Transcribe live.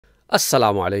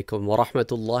Assalamu alaikum wa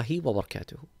rahmatullahi wa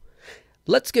barakatuh.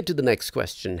 Let's get to the next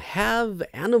question. Have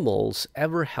animals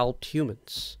ever helped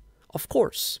humans? Of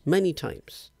course, many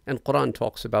times. And Quran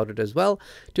talks about it as well.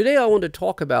 Today I want to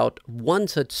talk about one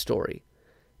such story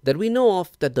that we know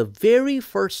of, that the very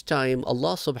first time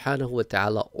Allah subhanahu wa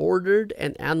ta'ala ordered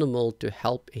an animal to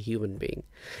help a human being.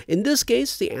 In this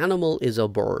case, the animal is a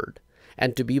bird.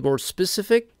 And to be more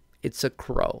specific, it's a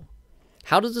crow.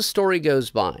 How does the story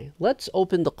goes by? Let's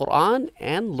open the Quran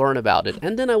and learn about it.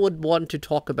 And then I would want to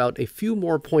talk about a few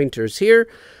more pointers here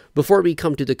before we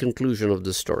come to the conclusion of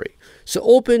the story. So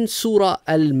open Surah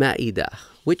Al-Ma'idah,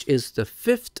 which is the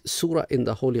 5th surah in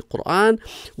the Holy Quran,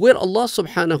 where Allah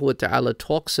subhanahu wa ta'ala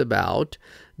talks about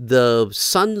the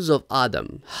sons of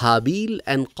Adam, Habil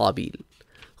and Qabil.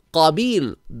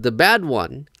 Qabil, the bad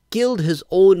one, killed his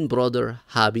own brother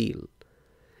Habil.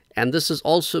 And this is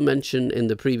also mentioned in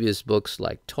the previous books,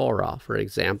 like Torah, for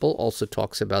example, also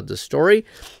talks about this story.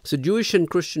 So Jewish and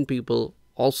Christian people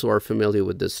also are familiar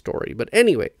with this story. But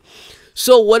anyway,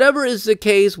 so whatever is the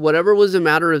case, whatever was the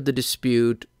matter of the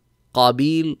dispute,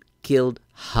 Qabil killed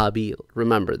Habil.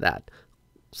 Remember that.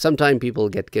 Sometimes people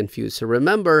get confused. So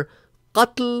remember,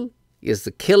 qatl is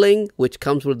the killing, which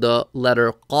comes with the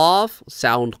letter qaf,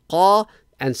 sound qa,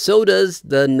 and so does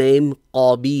the name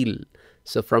Qabil.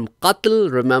 So from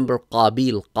qatl, remember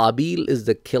Qabil. Qabil is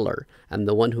the killer, and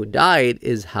the one who died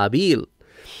is Habil.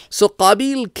 So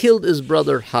Qabil killed his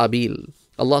brother Habil.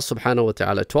 Allah subhanahu wa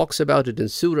ta'ala talks about it in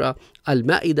Surah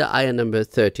Al-Ma'idah, ayah number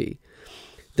 30.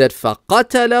 That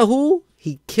فَقَتَلَهُ,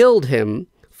 he killed him,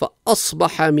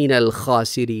 فَأَصْبَحَ مِنَ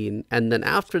الْخَاسِرِينَ. And then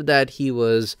after that, he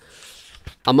was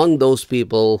among those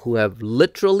people who have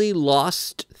literally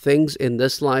lost things in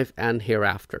this life and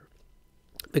hereafter.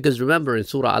 Because remember, in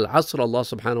Surah Al-Asr, Allah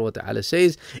subhanahu wa ta'ala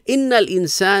says, إِنَّ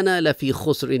الْإِنسَانَ لَفِي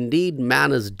خُسْرٍ. Indeed,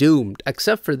 man is doomed,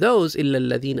 except for those, إِلَّا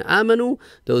الَّذِينَ آمَنُوا,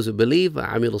 those who believe,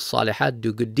 وَعَمِلُوا الصَّالِحَاتِ,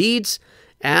 do good deeds,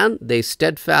 and they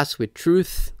steadfast with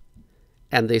truth,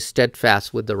 and they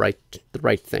steadfast with the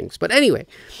right things. But anyway,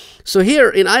 so here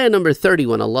in ayah number 30,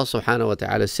 when Allah subhanahu wa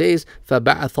ta'ala says,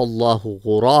 فَبَعَثَ اللَّهُ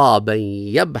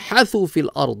غُرَابًا يَبْحَثُ فِي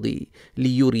الْأَرْضِ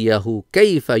لِيُرِيَهُ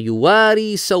كَيْفَ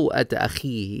يُوَارِي سَوْءَةَ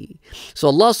أَخِيهِ. So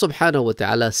Allah subhanahu wa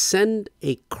ta'ala sent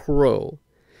a crow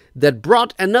that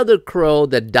brought another crow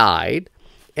that died,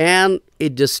 and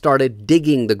it just started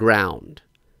digging the ground.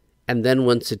 And then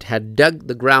once it had dug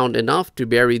the ground enough to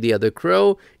bury the other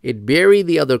crow, it buried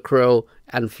the other crow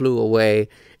and flew away.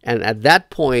 And at that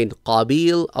point,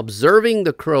 Qabil, observing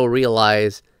the crow,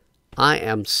 realized, I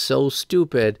am so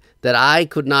stupid that I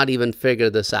could not even figure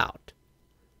this out.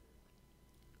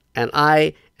 And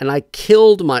I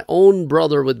killed my own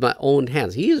brother with my own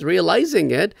hands. He is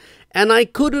realizing it, and I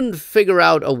couldn't figure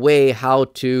out a way how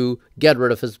to get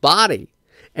rid of his body.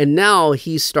 And now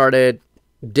he started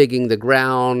digging the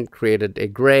ground, created a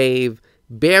grave,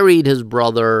 buried his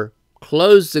brother,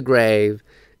 closed the grave,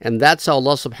 and that's how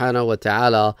Allah subhanahu wa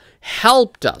ta'ala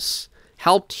helped us,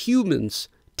 helped humans,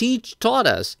 taught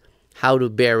us how to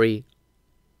bury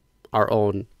our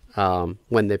own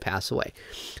when they pass away.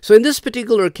 So in this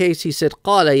particular case, he said,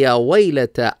 قَالَ يَا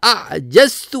وَيْلَةَ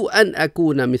أَعْجَزْتُ أَنْ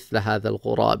أَكُونَ مِثْلَ هَذَا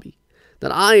الْغُرَابِ.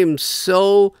 That I am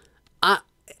so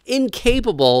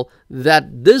incapable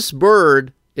that this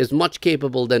bird is much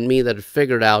capable than me, that it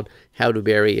figured out how to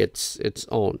bury its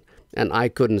own. And I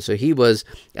couldn't. So he was,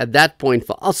 at that point,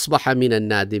 فَأَصْبَحَ مِنَ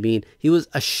النَّادِمِينَ. He was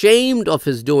ashamed of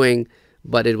his doing,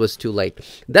 but it was too late.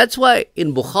 That's why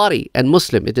in Bukhari and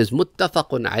Muslim, it is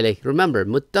muttafaqun alayh. Remember,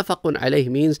 muttafaqun alayh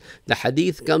means the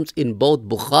hadith comes in both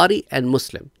Bukhari and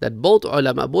Muslim. That both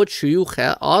ulama, both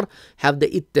shuyukh have the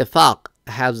ittifaq,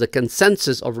 have the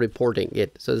consensus of reporting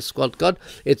it. So it's called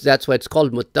that's why it's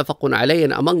called muttafaqun alayh.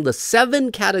 And among the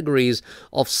 7 categories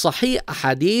of sahih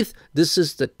hadith, this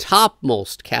is the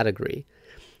topmost category,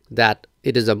 that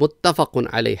it is a muttafaqun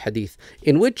alayh hadith,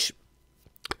 in which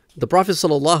the Prophet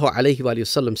sallallahu alaihi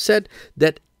wasallam said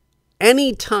that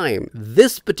any time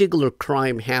this particular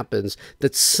crime happens,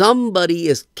 that somebody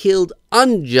is killed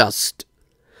unjust,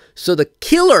 so the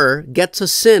killer gets a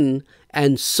sin,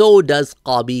 and so does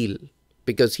Qabil,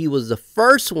 because he was the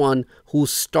first one who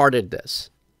started this.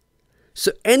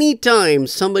 So anytime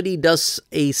somebody does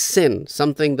a sin,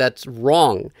 something that's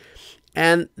wrong,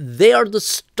 and they are the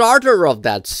starter of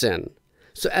that sin,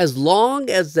 so as long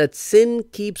as that sin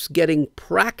keeps getting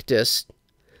practiced,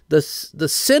 the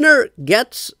sinner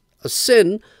gets a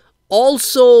sin.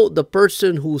 Also, the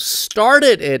person who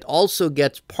started it also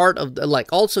gets part of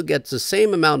also gets the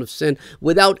same amount of sin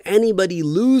without anybody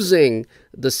losing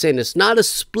the sin. It's not a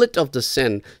split of the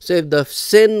sin. So if the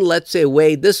sin, let's say,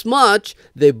 weighed this much,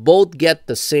 they both get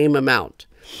the same amount.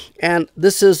 And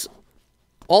this is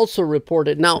also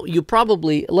reported. Now, you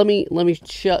probably let me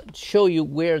show you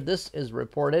where this is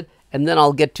reported, and then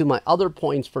I'll get to my other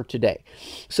points for today.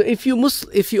 So if you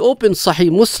open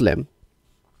Sahih Muslim,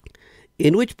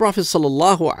 in which Prophet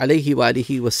sallallahu alaihi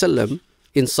wasallam,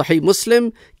 in Sahih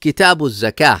Muslim, Kitab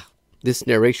al-Zakah, this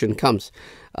narration comes,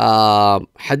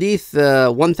 Hadith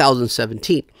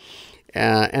 1017,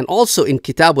 and also in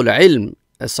Kitab al-Ilm,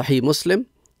 Sahih Muslim,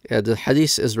 the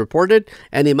hadith is reported,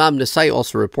 and Imam Nasai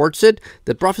also reports it,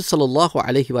 that Prophet sallallahu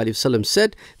alaihi wasallam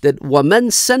said that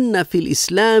وَمَنْ سَنَّ فِي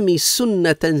الْإِسْلَامِ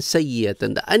سُنَّةً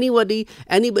سَيِّئَةً,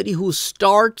 anybody who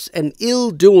starts an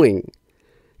ill doing,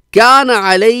 كَانَ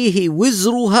عَلَيْهِ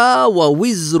وِزْرُهَا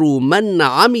وَوِزْرُ مَنْ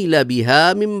عَمِلَ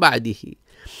بِهَا مِنْ بَعْدِهِ.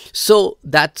 So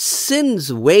that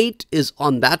sin's weight is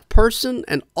on that person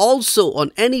and also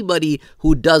on anybody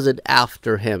who does it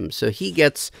after him. So he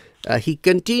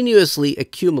continuously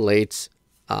accumulates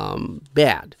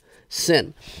bad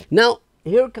sin. Now,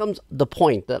 here comes the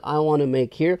point that I want to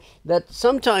make here, that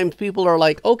sometimes people are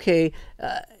like, okay,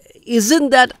 isn't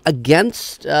that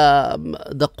against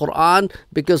the Quran?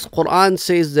 Because Quran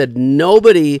says that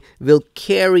nobody will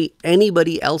carry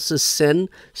anybody else's sin.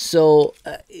 So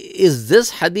is this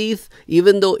hadith,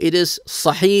 even though it is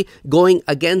sahih, going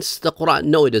against the Quran?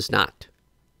 No, it is not.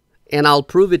 And I'll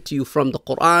prove it to you from the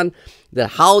Quran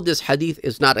that how this hadith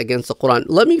is not against the Quran.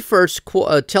 Let me first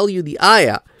tell you the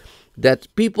ayah that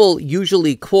people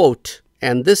usually quote,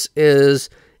 and this is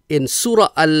in Surah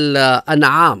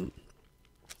Al-An'am.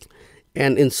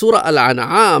 And in Surah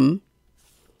Al-An'am,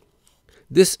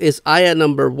 this is ayah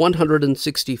number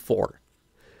 164,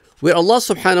 where Allah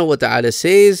subhanahu wa ta'ala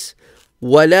says,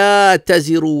 وَلَا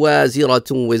تَزِرُ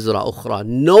وَازِرَةٌ وِزْرَ أُخْرَى.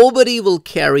 Nobody will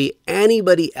carry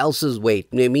anybody else's weight.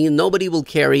 I mean, nobody will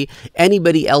carry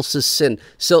anybody else's sin.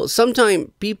 So sometimes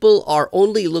people are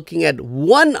only looking at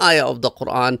one ayah of the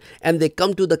Quran and they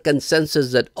come to the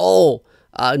consensus that,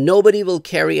 nobody will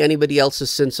carry anybody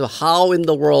else's sin. So how in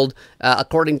the world,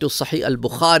 according to Sahih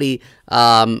al-Bukhari,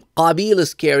 Qabil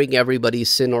is carrying everybody's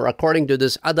sin? Or according to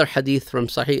this other hadith from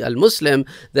Sahih al-Muslim,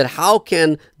 that how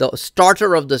can the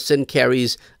starter of the sin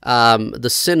carries the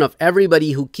sin of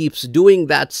everybody who keeps doing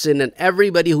that sin, and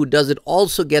everybody who does it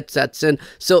also gets that sin?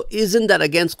 So isn't that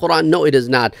against Quran? No, it is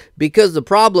not. Because the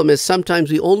problem is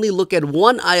sometimes we only look at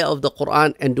one ayah of the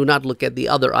Quran and do not look at the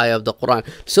other ayah of the Quran.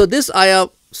 So this ayah,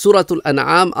 Surah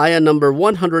Al-An'am, ayah number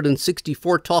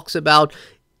 164, talks about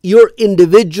your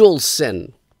individual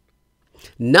sin,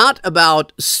 not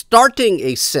about starting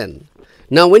a sin.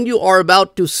 Now, when you are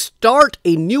about to start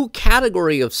a new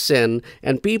category of sin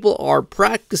and people are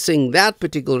practicing that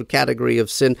particular category of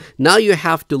sin, now you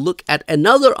have to look at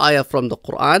another ayah from the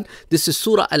Quran. This is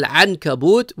Surah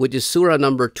Al-Ankabut, which is Surah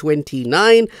number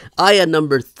 29, ayah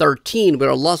number 13, where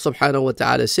Allah subhanahu wa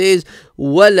ta'ala says,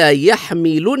 وَلَا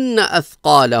يَحْمِلُنَّ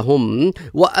أَثْقَالَهُمْ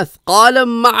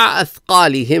وَأَثْقَالًا مَعَ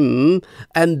أَثْقَالِهِمْ.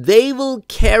 And they will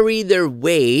carry their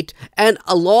weight, and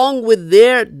along with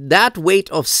that weight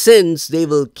of sins, they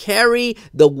will carry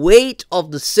the weight of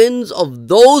the sins of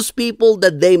those people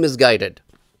that they misguided.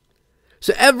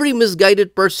 So every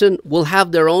misguided person will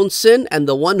have their own sin, and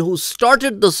the one who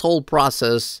started this whole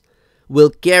process will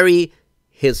carry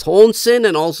his own sin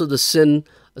and also the sins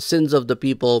of the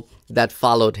people that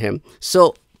followed him.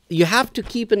 So you have to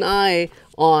keep an eye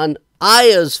on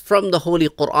ayahs from the Holy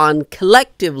Quran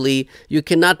collectively. You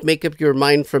cannot make up your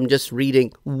mind from just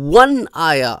reading one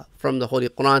ayah from the Holy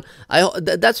Quran.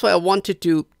 That's why I wanted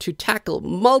to tackle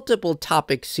multiple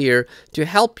topics here to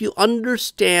help you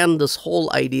understand this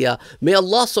whole idea. May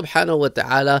Allah subhanahu wa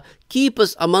ta'ala keep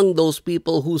us among those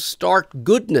people who start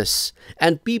goodness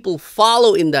and people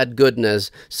follow in that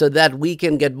goodness, so that we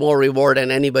can get more reward,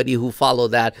 and anybody who follow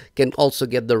that can also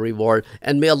get the reward.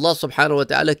 And may Allah subhanahu wa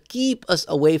ta'ala keep us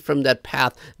away from that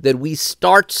path, that we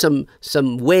start some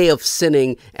way of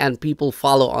sinning and people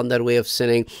follow on that way of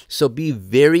sinning. So be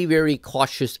very, very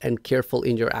cautious and careful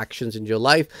in your actions in your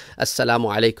life.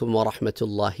 Assalamu alaikum wa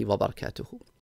rahmatullahi wa barakatuhu.